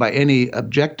day, by any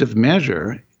objective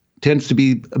measure, tends to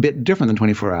be a bit different than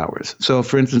 24 hours. So,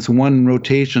 for instance, one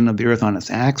rotation of the Earth on its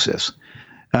axis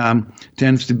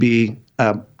tends to be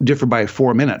differ by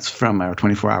 4 minutes from our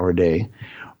 24-hour day.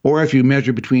 Or if you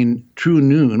measure between true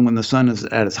noon, when the sun is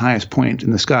at its highest point in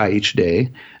the sky each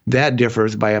day, that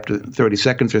differs by up to 30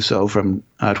 seconds or so from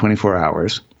 24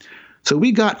 hours. So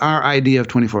we got our idea of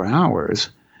 24 hours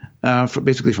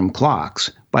basically from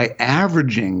clocks by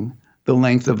averaging the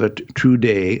length of a true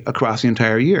day across the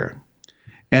entire year.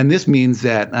 And this means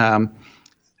that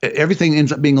everything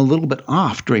ends up being a little bit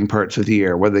off during parts of the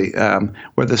year, where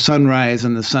the sunrise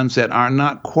and the sunset are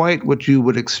not quite what you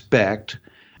would expect,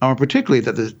 or particularly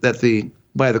that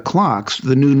by the clocks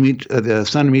the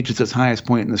sun reaches its highest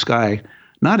point in the sky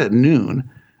not at noon,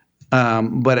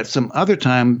 but at some other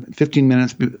time,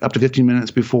 up to 15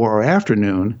 minutes before or after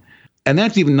noon, and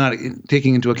that's even not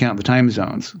taking into account the time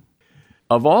zones.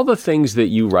 Of all the things that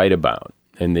you write about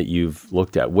and that you've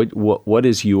looked at, what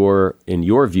is in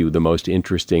your view, the most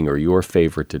interesting or your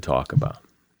favorite to talk about?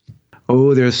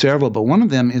 Oh, there are several, but one of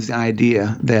them is the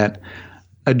idea that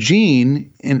a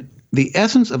gene, in the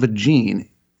essence of a gene,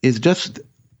 is just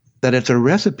that it's a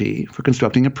recipe for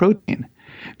constructing a protein.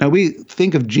 Now, we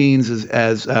think of genes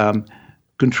as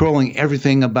controlling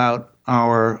everything about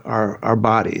our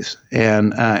bodies,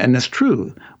 and that's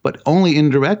true, but only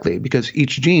indirectly, because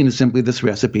each gene is simply this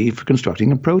recipe for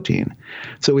constructing a protein.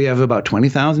 So we have about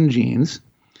 20,000 genes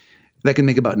that can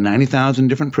make about 90,000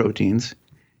 different proteins,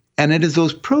 and it is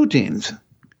those proteins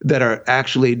that are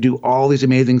actually do all these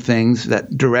amazing things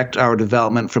that direct our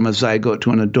development from a zygote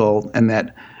to an adult, and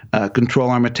that control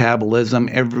our metabolism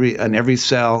in every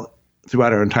cell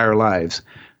throughout our entire lives.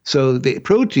 So the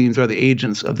proteins are the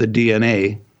agents of the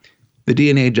DNA. The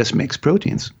DNA just makes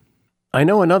proteins. I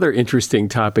know another interesting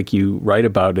topic you write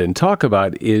about and talk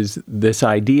about is this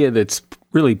idea that's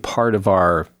really part of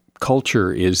our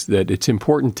culture, is that it's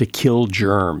important to kill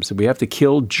germs. We have to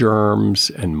kill germs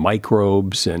and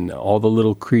microbes and all the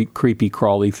little creepy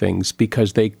crawly things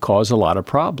because they cause a lot of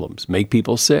problems, make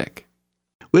people sick.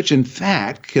 Which in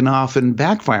fact can often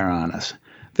backfire on us.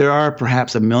 There are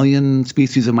perhaps 1 million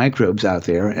species of microbes out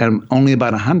there, and only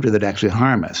about 100 that actually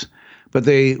harm us. But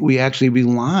we actually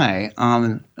rely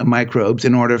on microbes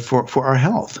in order for our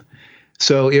health.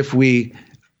 So if we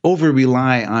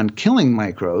over-rely on killing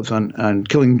microbes, on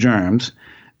killing germs,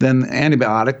 then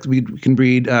antibiotics, we can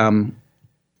breed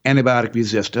antibiotic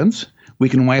resistance. We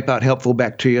can wipe out helpful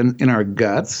bacteria in our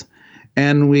guts,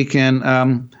 and we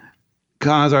can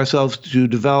cause ourselves to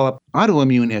develop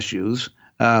autoimmune issues,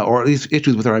 or at least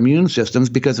issues with our immune systems,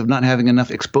 because of not having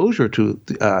enough exposure to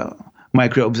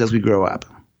microbes as we grow up.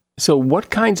 So what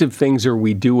kinds of things are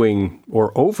we doing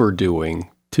or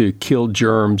overdoing to kill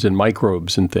germs and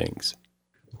microbes and things?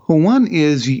 Well, one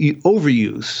is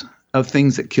overuse of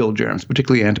things that kill germs,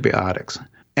 particularly antibiotics.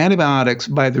 Antibiotics,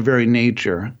 by their very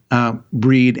nature,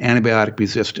 breed antibiotic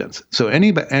resistance. So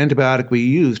any antibiotic we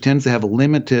use tends to have a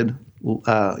limited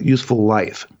useful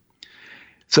life.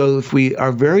 So if we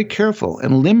are very careful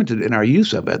and limited in our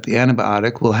use of it, the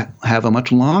antibiotic will have a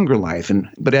much longer life.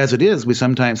 But as it is, we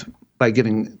sometimes, by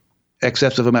giving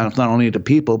excessive amounts not only to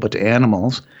people but to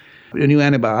animals, a new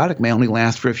antibiotic may only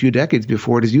last for a few decades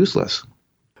before it is useless.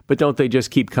 But don't they just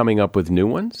keep coming up with new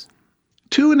ones?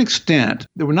 To an extent,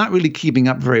 we're not really keeping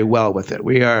up very well with it.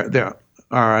 There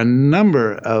are a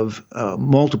number of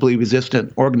multiply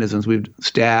resistant organisms,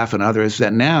 staph and others,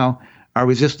 that now are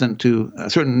resistant to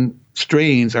certain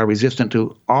strains are resistant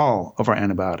to all of our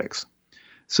antibiotics.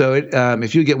 So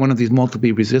if you get one of these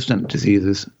multiply resistant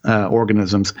diseases,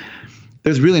 organisms,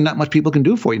 there's really not much people can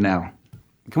do for you now.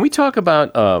 Can we talk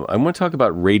about, I want to talk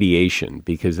about radiation,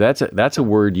 because that's a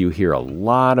word you hear a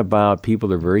lot about.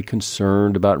 People are very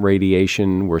concerned about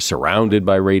radiation. We're surrounded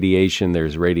by radiation.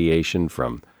 There's radiation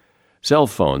from cell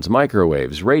phones,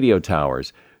 microwaves, radio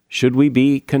towers. Should we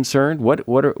be concerned?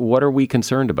 What are we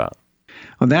concerned about?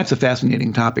 Well, that's a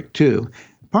fascinating topic, too.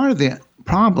 Part of the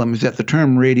problem is that the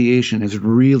term radiation is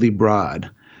really broad.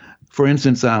 For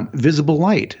instance, visible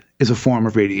light is a form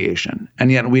of radiation,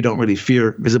 and yet we don't really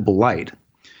fear visible light.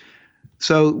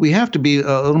 So we have to be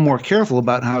a little more careful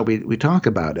about how we talk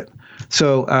about it.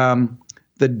 So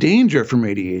the danger from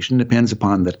radiation depends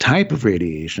upon the type of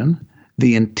radiation,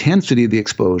 the intensity of the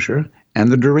exposure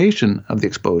and the duration of the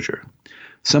exposure.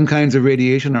 Some kinds of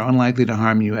radiation are unlikely to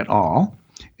harm you at all,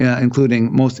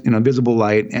 including most visible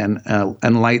light and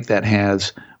light that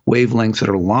has wavelengths that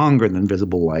are longer than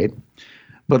visible light.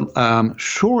 But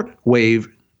short wave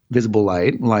visible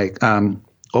light, like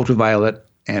ultraviolet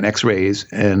and X-rays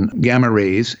and gamma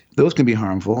rays, those can be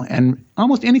harmful, and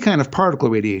almost any kind of particle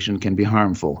radiation can be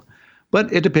harmful.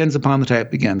 But it depends upon the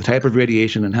type of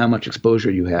radiation and how much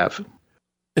exposure you have.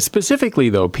 Specifically,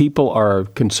 though, people are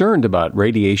concerned about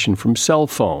radiation from cell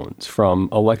phones, from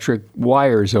electric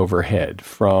wires overhead,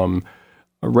 from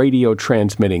radio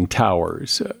transmitting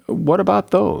towers. What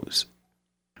about those?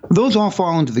 Those all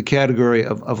fall into the category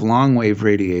of long-wave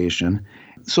radiation.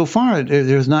 So far,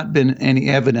 there's not been any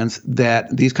evidence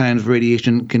that these kinds of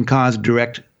radiation can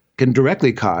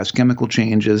directly cause chemical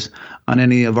changes on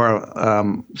any of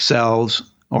our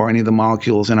cells or any of the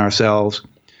molecules in our cells.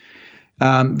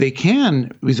 They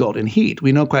can result in heat.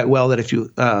 We know quite well that if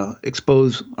you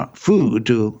expose food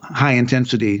to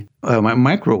high-intensity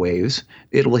microwaves,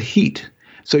 it will heat.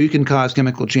 So you can cause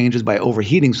chemical changes by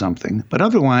overheating something. But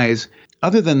otherwise,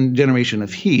 other than generation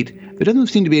of heat, there doesn't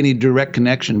seem to be any direct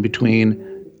connection between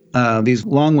these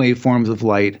long-wave forms of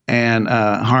light and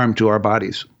harm to our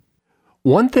bodies.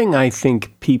 One thing I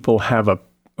think people have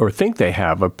think they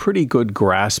have a pretty good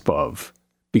grasp of,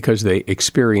 because they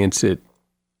experience it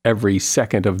every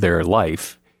second of their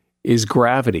life, is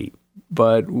gravity.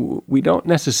 But we don't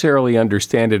necessarily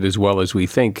understand it as well as we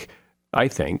think, I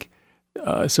think.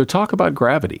 So talk about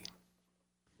gravity.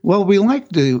 Well, we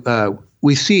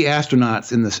see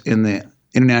astronauts in the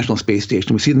International Space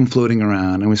Station. We see them floating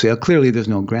around, and we say, oh, clearly there's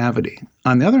no gravity.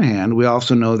 On the other hand, we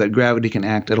also know that gravity can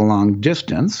act at a long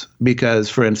distance because,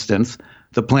 for instance,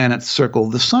 the planets circle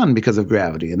the sun because of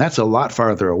gravity, and that's a lot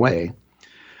farther away.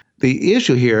 The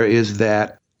issue here is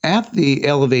that at the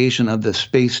elevation of the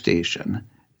space station,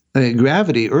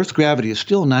 Earth's gravity is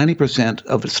still 90%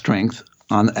 of its strength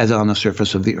as on the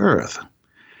surface of the Earth.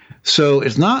 So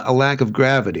it's not a lack of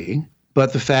gravity,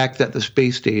 but the fact that the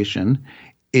space station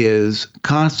is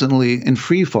constantly in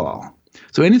free fall.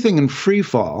 So anything in free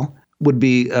fall would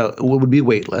be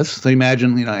weightless. So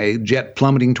imagine a jet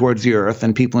plummeting towards the Earth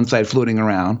and people inside floating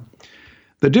around.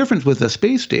 The difference with the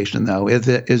space station, though, is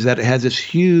that it has this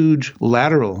huge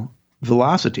lateral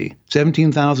velocity,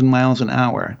 17,000 miles an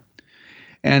hour.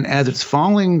 And as it's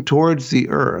falling towards the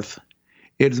Earth,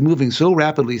 it is moving so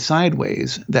rapidly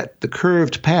sideways that the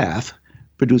curved path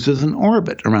produces an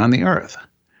orbit around the Earth,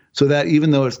 so that even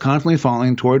though it's constantly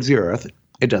falling towards the Earth,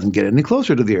 it doesn't get any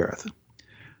closer to the Earth.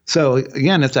 So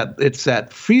again, it's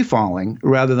that free falling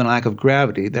rather than lack of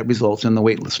gravity that results in the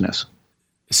weightlessness.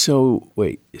 So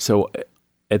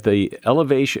at the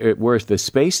elevation where the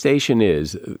space station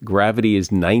is, gravity is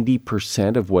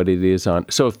 90% of what it is on.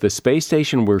 So if the space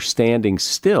station were standing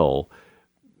still,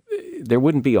 there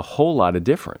wouldn't be a whole lot of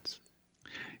difference.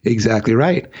 Exactly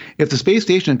right. If the space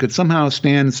station could somehow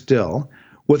stand still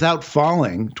without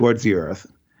falling towards the Earth,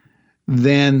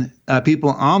 then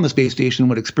people on the space station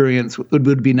would be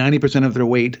 90% of their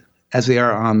weight as they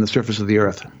are on the surface of the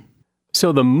Earth.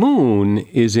 So the moon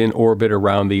is in orbit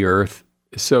around the Earth.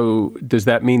 So does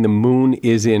that mean the moon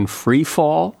is in free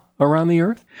fall around the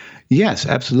Earth? Yes,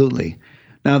 absolutely.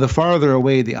 Now, the farther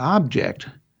away the object,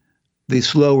 the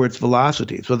slower its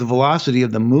velocity. So the velocity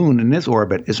of the moon in its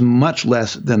orbit is much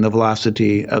less than the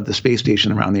velocity of the space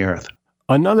station around the Earth.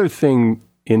 Another thing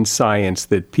in science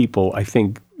that people, I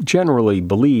think, generally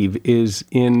believe is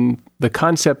in the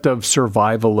concept of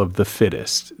survival of the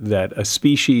fittest, that a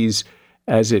species,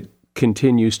 as it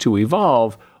continues to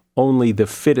evolve, only the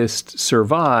fittest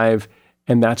survive,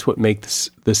 and that's what makes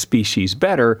the species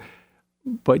better.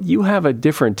 But you have a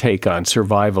different take on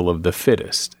survival of the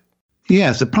fittest.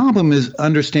 Yes, the problem is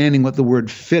understanding what the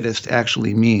word fittest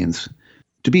actually means.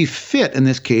 To be fit in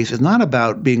this case is not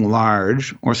about being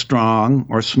large or strong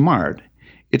or smart.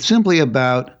 It's simply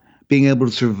about being able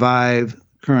to survive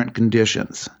current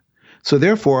conditions. So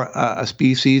therefore, a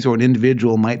species or an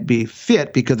individual might be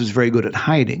fit because it's very good at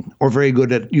hiding or very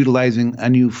good at utilizing a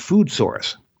new food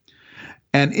source.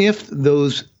 And if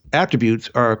those attributes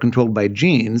are controlled by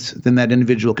genes, then that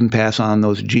individual can pass on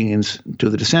those genes to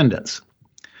the descendants.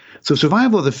 So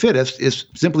survival of the fittest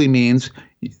simply means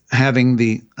having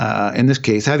in this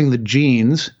case, having the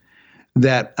genes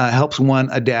that helps one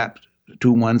adapt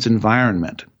to one's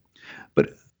environment.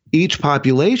 But each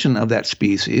population of that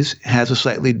species has a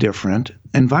slightly different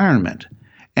environment,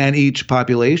 and each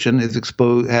population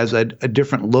has a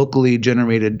different locally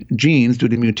generated genes due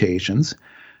to mutations.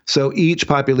 So each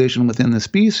population within the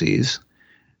species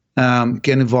can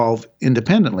evolve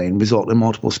independently and result in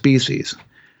multiple species.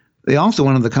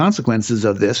 One of the consequences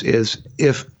of this is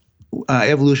if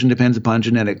evolution depends upon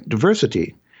genetic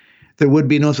diversity, there would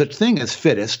be no such thing as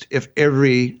fittest if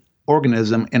every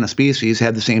organism in a species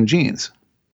had the same genes.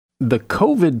 The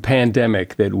COVID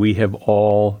pandemic that we have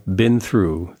all been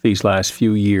through these last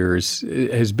few years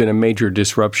has been a major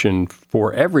disruption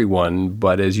for everyone.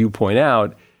 But as you point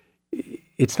out,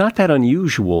 it's not that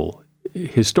unusual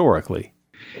historically.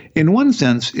 In one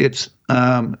sense, it's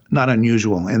not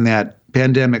unusual in that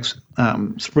pandemics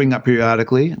spring up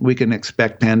periodically. We can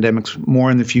expect pandemics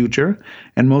more in the future,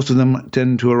 and most of them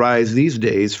tend to arise these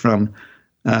days from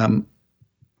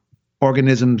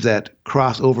organisms that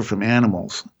cross over from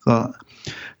animals. So,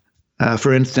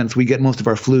 for instance, we get most of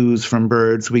our flus from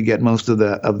birds. We get most of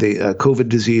the COVID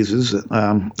diseases, or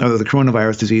the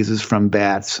coronavirus diseases, from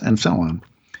bats, and so on.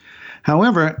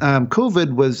 However,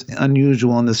 COVID was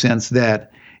unusual in the sense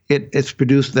that it's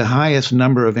produced the highest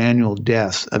number of annual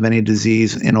deaths of any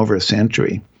disease in over a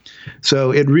century.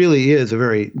 So it really is a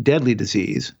very deadly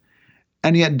disease.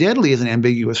 And yet deadly is an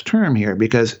ambiguous term here,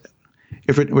 because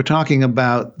if we're talking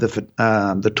about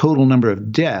the total number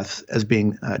of deaths as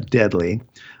being deadly,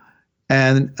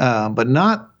 and but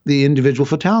not the individual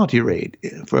fatality rate.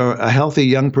 For a healthy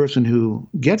young person who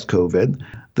gets COVID,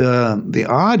 the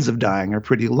odds of dying are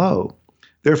pretty low.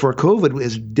 Therefore, COVID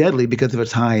is deadly because of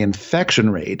its high infection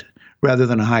rate rather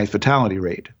than a high fatality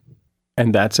rate.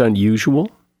 And that's unusual?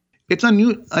 It's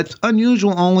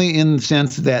unusual only in the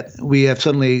sense that we have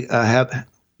suddenly have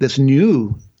this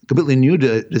completely new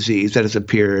disease that has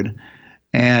appeared,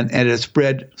 and it has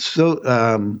spread so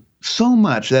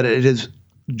much that it has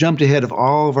jumped ahead of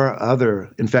all of our other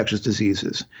infectious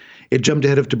diseases. It jumped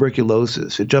ahead of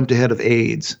tuberculosis. It jumped ahead of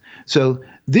AIDS. So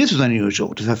this is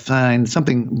unusual, to find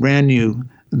something brand new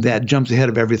that jumps ahead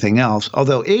of everything else,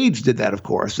 although AIDS did that, of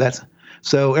course.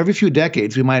 So every few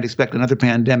decades, we might expect another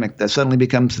pandemic that suddenly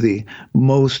becomes the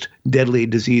most deadly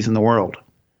disease in the world.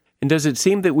 And does it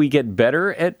seem that we get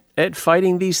better at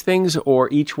fighting these things, or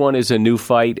each one is a new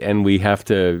fight and we have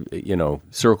to,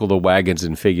 circle the wagons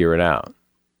and figure it out?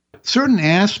 Certain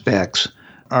aspects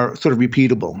are sort of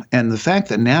repeatable. And the fact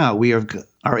that now we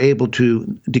are able to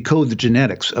decode the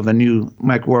genetics of a new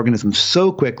microorganism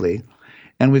so quickly,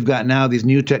 and we've got now these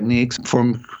new techniques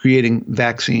for creating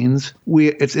vaccines,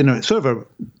 it's in a sort of a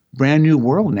brand new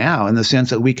world now, in the sense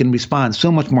that we can respond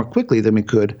so much more quickly than we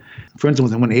could. For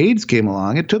instance, when AIDS came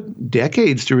along, it took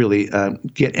decades to really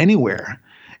get anywhere.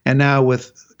 And now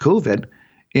with COVID,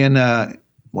 in a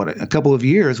couple of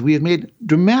years, we have made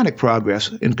dramatic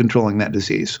progress in controlling that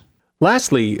disease.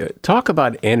 Lastly, talk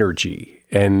about energy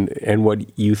and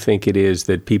what you think it is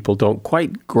that people don't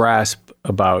quite grasp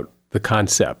about the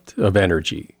concept of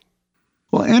energy.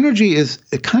 Well, energy is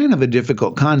a kind of a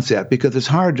difficult concept because it's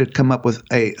hard to come up with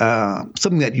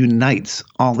something that unites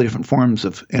all the different forms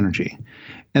of energy.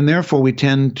 And therefore, we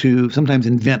tend to sometimes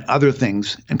invent other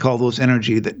things and call those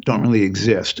energy that don't really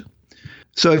exist.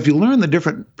 So if you learn the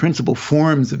different principal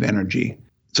forms of energy,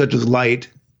 such as light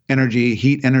energy,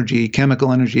 heat energy,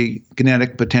 chemical energy,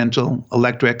 kinetic, potential,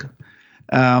 electric,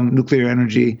 nuclear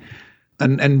energy,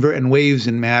 and waves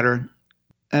in matter,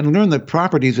 and learn the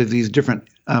properties of these different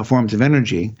forms of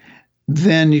energy,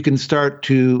 then you can start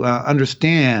to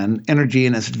understand energy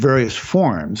in its various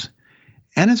forms.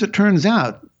 And as it turns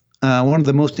out, one of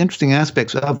the most interesting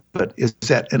aspects of it is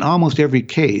that in almost every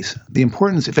case, the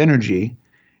importance of energy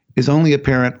is only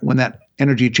apparent when that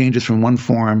energy changes from one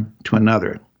form to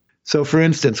another. So, for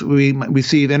instance, we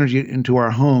receive energy into our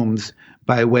homes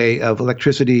by way of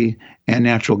electricity and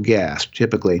natural gas,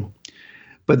 typically.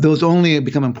 But those only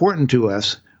become important to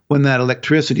us when that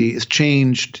electricity is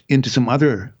changed into some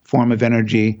other form of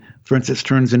energy, for instance,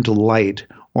 turns into light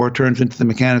or turns into the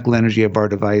mechanical energy of our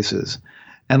devices.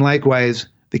 And likewise,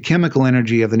 the chemical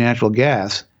energy of the natural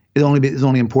gas is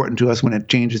only important to us when it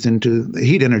changes into the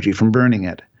heat energy from burning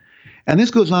it. And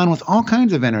this goes on with all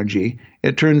kinds of energy.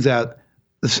 It turns out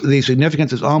the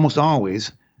significance is almost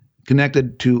always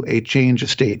connected to a change of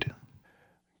state.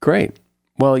 Great.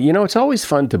 Well, it's always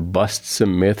fun to bust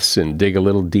some myths and dig a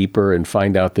little deeper and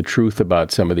find out the truth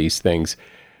about some of these things.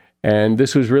 And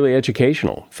this was really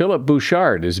educational. Philip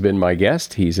Bouchard has been my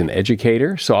guest. He's an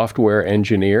educator, software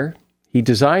engineer. He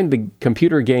designed the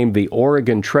computer game The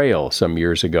Oregon Trail some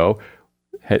years ago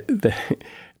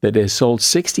that has sold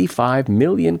 65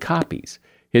 million copies.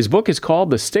 His book is called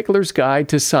The Stickler's Guide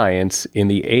to Science in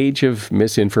the Age of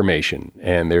Misinformation,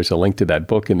 and there's a link to that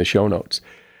book in the show notes.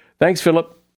 Thanks,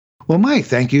 Philip. Well, Mike,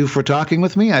 thank you for talking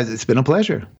with me. It's been a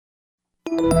pleasure.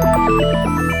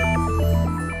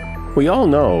 We all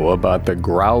know about the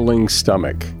growling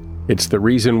stomach. It's the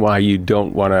reason why you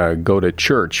don't want to go to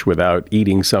church without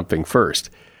eating something first.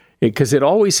 because it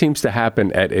always seems to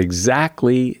happen at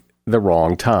exactly the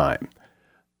wrong time.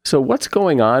 So what's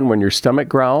going on when your stomach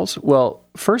growls? Well,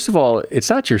 first of all, it's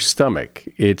not your stomach.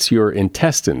 It's your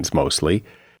intestines mostly.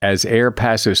 As air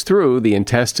passes through, the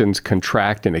intestines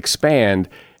contract and expand,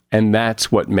 and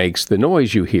that's what makes the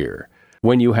noise you hear.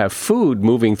 When you have food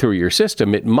moving through your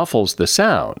system, it muffles the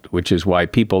sound, which is why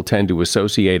people tend to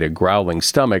associate a growling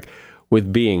stomach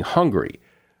with being hungry.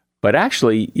 But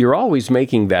actually, you're always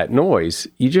making that noise.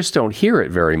 You just don't hear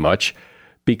it very much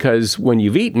because when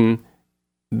you've eaten,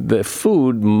 the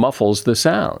food muffles the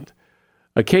sound.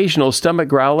 Occasional stomach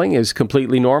growling is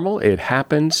completely normal. It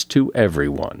happens to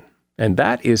everyone. And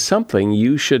that is something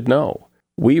you should know.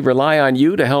 We rely on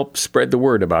you to help spread the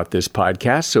word about this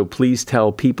podcast, so please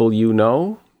tell people you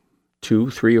know,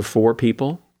 2, 3, or 4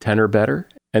 people, 10 or better,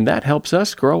 and that helps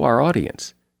us grow our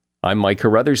audience. I'm Mike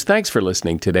Carruthers. Thanks for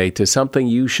listening today to Something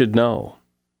You Should Know.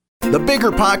 The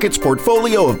Bigger Pockets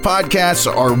portfolio of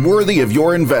podcasts are worthy of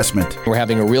your investment. We're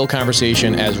having a real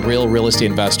conversation as real estate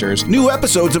investors. New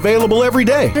episodes available every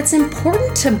day. It's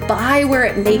important to buy where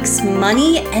it makes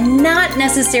money and not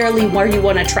necessarily where you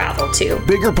want to travel to.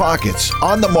 Bigger Pockets,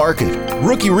 On the Market,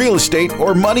 Rookie Real Estate,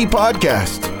 or Money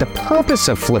Podcast. The purpose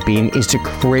of flipping is to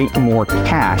create more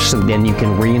cash so then you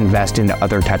can reinvest into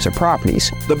other types of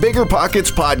properties. The Bigger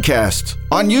Pockets Podcast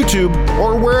on YouTube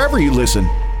or wherever you listen.